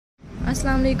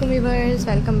Assalamu alaikum viewers,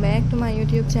 welcome back to my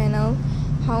YouTube channel.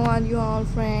 How are you all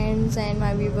friends and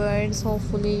my viewers?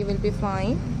 Hopefully you will be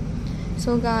fine.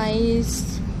 So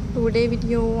guys, today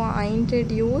video I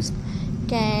introduced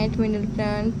cat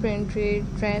Middleton printed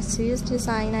dresses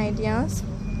design ideas.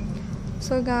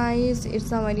 So guys,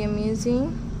 it's a very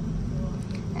amazing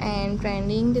and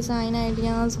trending design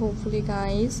ideas. Hopefully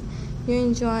guys you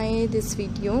enjoy this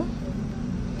video.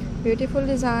 Beautiful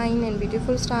design and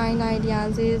beautiful style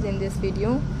ideas is in this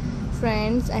video.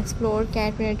 Friends, explore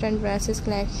Cat Middleton dresses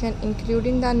collection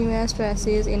including the newest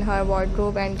dresses in her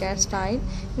wardrobe and cat style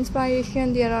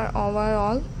inspiration. There are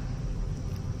overall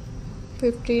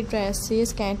 50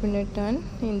 dresses Cat Middleton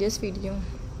in this video.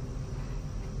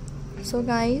 So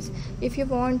guys, if you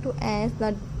want to ask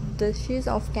the Duchess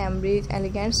of Cambridge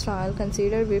elegant style,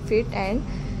 consider fit and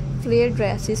flare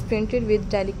dresses printed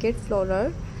with delicate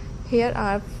floral. Here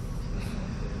are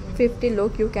 50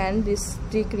 look you can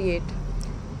recreate.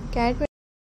 Cat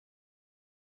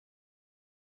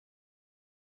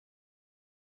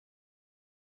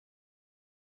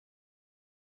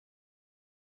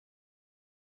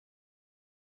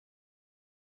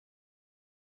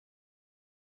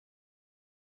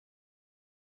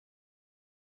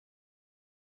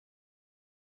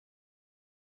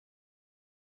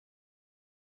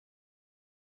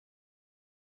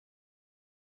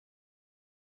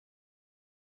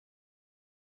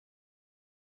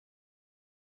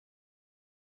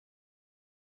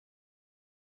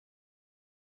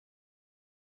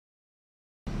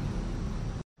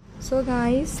So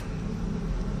guys,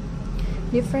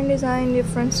 different design,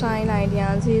 different style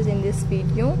ideas is in this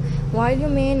video. While you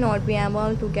may not be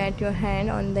able to get your hand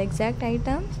on the exact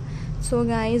items, so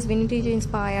guys, vintage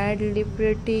inspired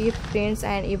liberty prints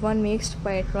and even mixed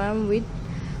pattern with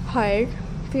her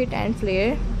fit and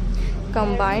flare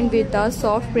combined with the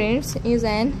soft prints is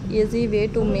an easy way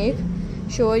to make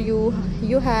sure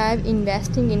you have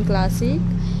investing in classic.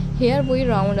 Here we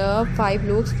round up 5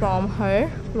 looks from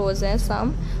her closet,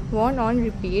 some worn on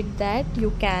repeat that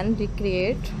you can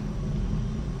recreate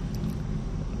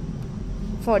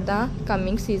for the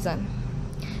coming season.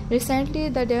 Recently,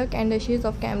 the Duke and Duchess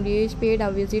of Cambridge paid a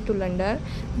visit to London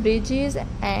Bridges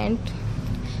and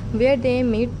where they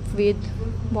meet with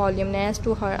voluminous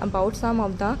to her about some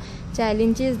of the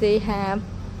challenges they have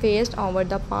faced over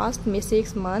the past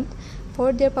 6 months.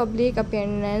 For their public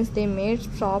appearance, they made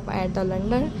stop at the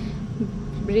London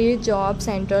Bridge Job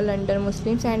Centre, London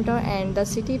Muslim Centre and the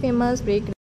city famous brick.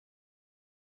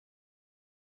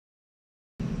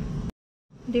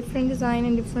 Different design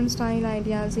and different style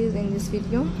ideas is in this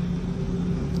video.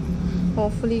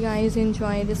 Hopefully guys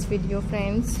enjoy this video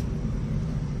friends.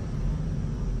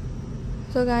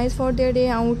 So guys, for their day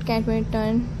out, Cat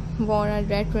Middleton wore a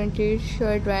red printed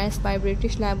shirt dress by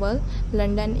British label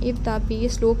London. If the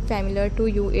piece looked familiar to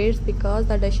you, it's because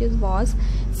the Duchess was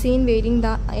seen wearing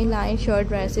the A-line shirt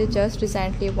dresses just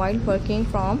recently while working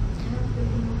from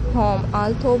home.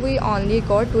 Although we only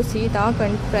got to see the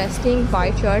contrasting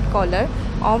white shirt collar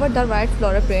over the red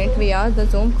floral print via the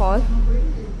Zoom call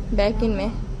back in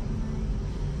May,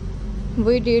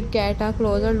 we did get a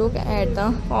closer look at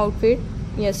the outfit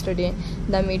yesterday.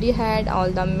 The midi had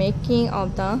all the making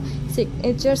of the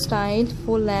signature style: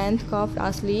 full-length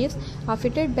cuffed sleeves, a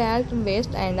fitted belt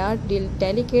waist and a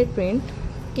delicate print.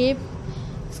 Keep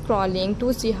scrolling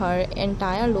to see her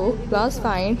entire look, plus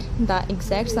find the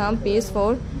exact same piece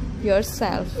for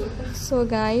yourself. So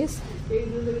guys,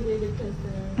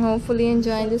 hopefully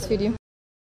enjoy this video.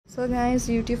 So guys,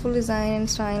 beautiful design and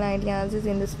style ideas is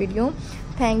in this video.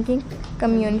 Thanking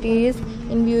communities,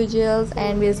 individuals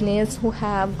and business who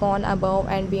have gone above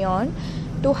and beyond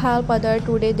to help others.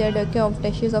 Today the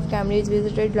Duchess of Cambridge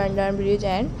visited London Bridge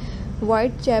and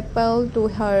Whitechapel to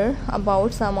hear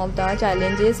about some of the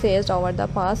challenges faced over the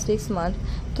past 6 months.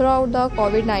 Throughout the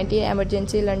COVID-19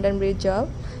 emergency, London Bridge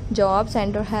Job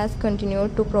Centre has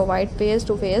continued to provide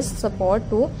face-to-face support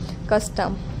to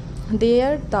customers.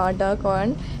 There, the Duke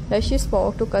and Duchess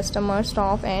spoke to customers,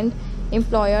 staff and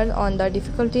employers on the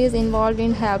difficulties involved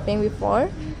in helping before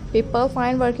people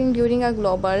find working during a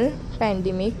global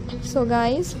pandemic. So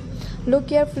guys, look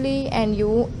carefully and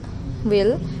you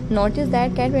will notice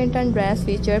that Cat Middleton dress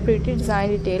featured pretty design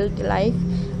detail like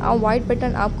a white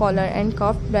button-up collar and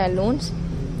cuffed balloons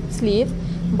sleeves,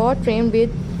 both trimmed with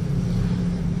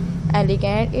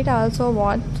elegant. It also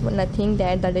was nothing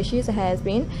that the Duchess has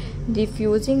been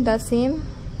diffusing the same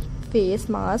face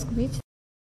mask which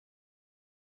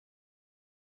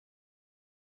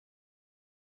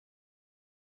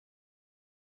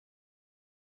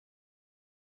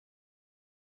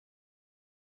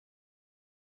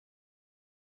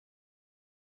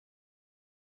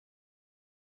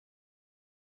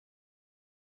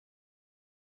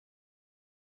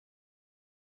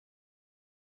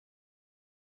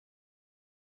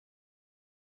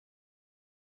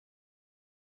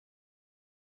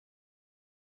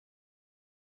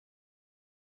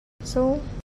So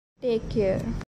take care.